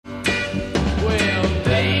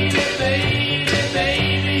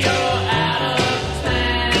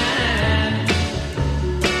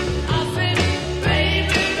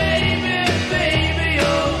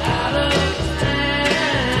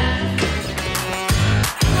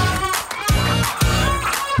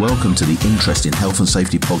Welcome to the Interesting Health and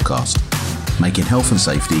Safety podcast, making health and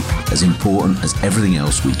safety as important as everything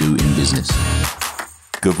else we do in business.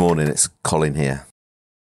 Good morning, it's Colin here.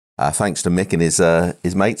 Thanks to Mick and his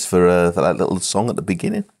mates for that little song at the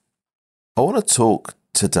beginning. I want to talk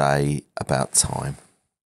today about time.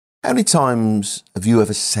 How many times have you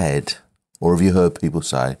ever said, or have you heard people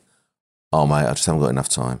say, "Oh mate, I just haven't got enough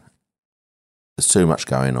time. There's too much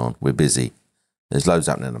going on, we're busy. There's loads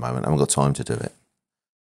happening at the moment, I haven't got time to do it."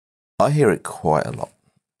 I hear it quite a lot,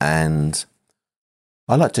 and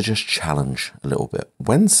I like to just challenge a little bit.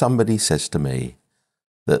 When somebody says to me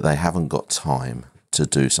that they haven't got time to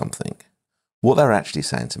do something, what they're actually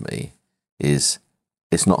saying to me is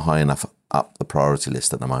it's not high enough up the priority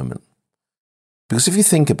list at the moment. Because if you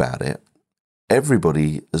think about it,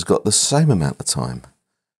 everybody has got the same amount of time.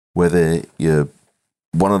 Whether you're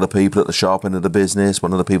one of the people at the sharp end of the business,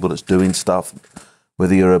 one of the people that's doing stuff,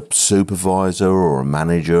 whether you're a supervisor or a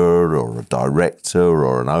manager or a director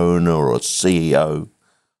or an owner or a CEO,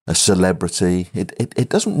 a celebrity, it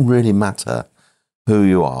doesn't really matter who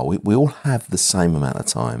you are. We all have the same amount of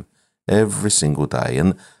time every single day.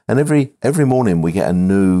 And every morning we get a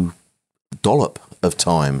new dollop of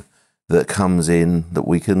time that comes in that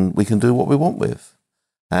we can do what we want with.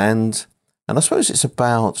 And I suppose it's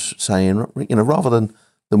about saying, rather than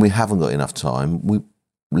we haven't got enough time,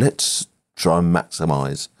 let's try and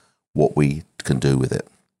maximise what we can do with it.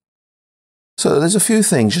 So there's a few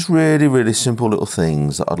things, just really, really simple little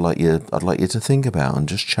things that I'd like you to think about and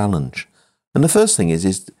just challenge. And the first thing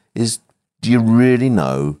is do you really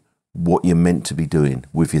know what you're meant to be doing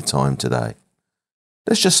with your time today?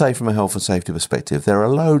 Let's just say from a health and safety perspective, there are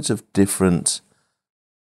loads of different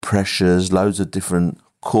pressures, loads of different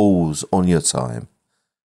calls on your time.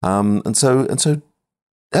 And so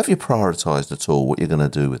have you prioritised at all what you're going to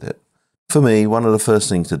do with it? For me, one of the first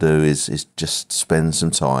things to do is just spend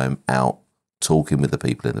some time out talking with the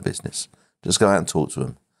people in the business. Just go out and talk to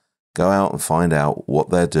them. Go out and find out what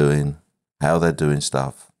they're doing, how they're doing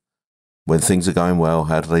stuff. When things are going well,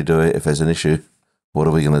 how do they do it? If there's an issue, what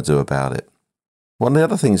are we going to do about it? One of the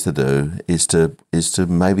other things to do is to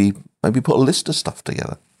maybe put a list of stuff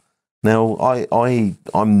together. Now,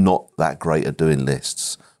 I'm not that great at doing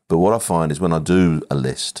lists, but what I find is when I do a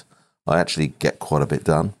list, I actually get quite a bit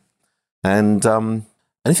done. And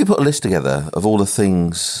if you put a list together of all the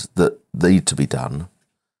things that need to be done,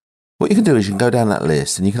 what you can do is you can go down that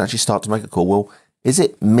list and you can actually start to make a call. Well, is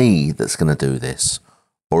it me that's going to do this?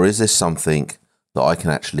 Or is this something that I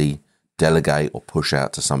can actually delegate or push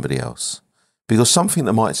out to somebody else? Because something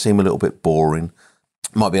that might seem a little bit boring,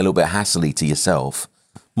 might be a little bit hassly to yourself,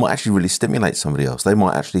 might actually really stimulate somebody else. They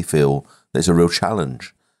might actually feel there's a real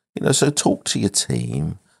challenge. So talk to your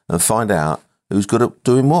team and find out who's good at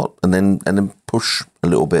doing what, and then push a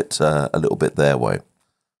little bit their way.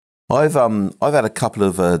 I've had a couple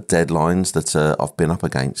of deadlines that I've been up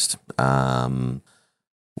against.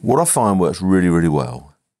 What I find works really, really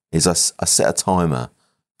well is I set a timer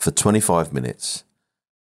for 25 minutes.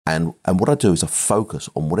 And what I do is I focus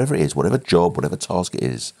on whatever it is, whatever job, whatever task it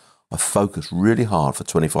is, I focus really hard for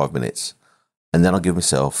 25 minutes. And then I give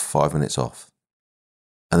myself 5 minutes off.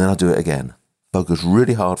 And then I do it again. Focus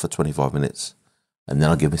really hard for 25 minutes. And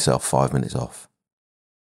then I give myself 5 minutes off.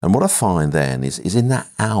 And what I find then is in that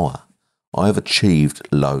hour, I have achieved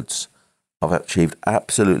loads. I've achieved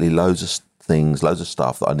absolutely loads of things, loads of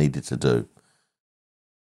stuff that I needed to do.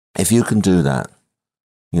 If you can do that,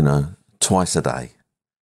 twice a day,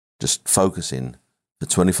 just focusing for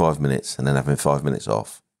 25 minutes and then having 5 minutes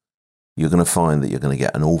off, you're going to find that you're going to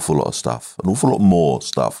get an awful lot more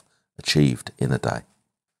stuff achieved in a day.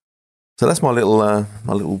 So that's my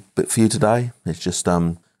little bit for you today. It's just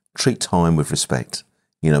treat time with respect.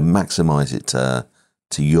 Maximise it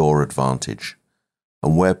to your advantage,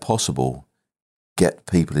 and where possible, get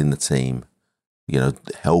people in the team,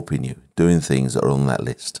 helping you, doing things that are on that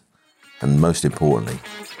list. And most importantly,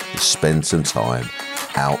 is spend some time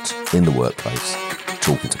out in the workplace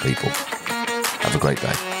talking to people. Have a great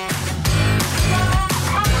day.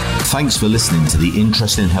 Thanks for listening to the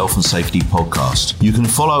Interesting Health and Safety podcast. You can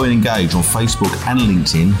follow and engage on Facebook and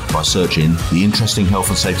LinkedIn by searching the Interesting Health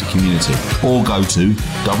and Safety Community, or go to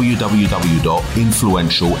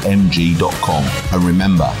www.influentialmg.com. And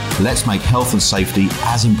remember, let's make health and safety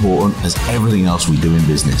as important as everything else we do in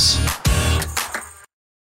business.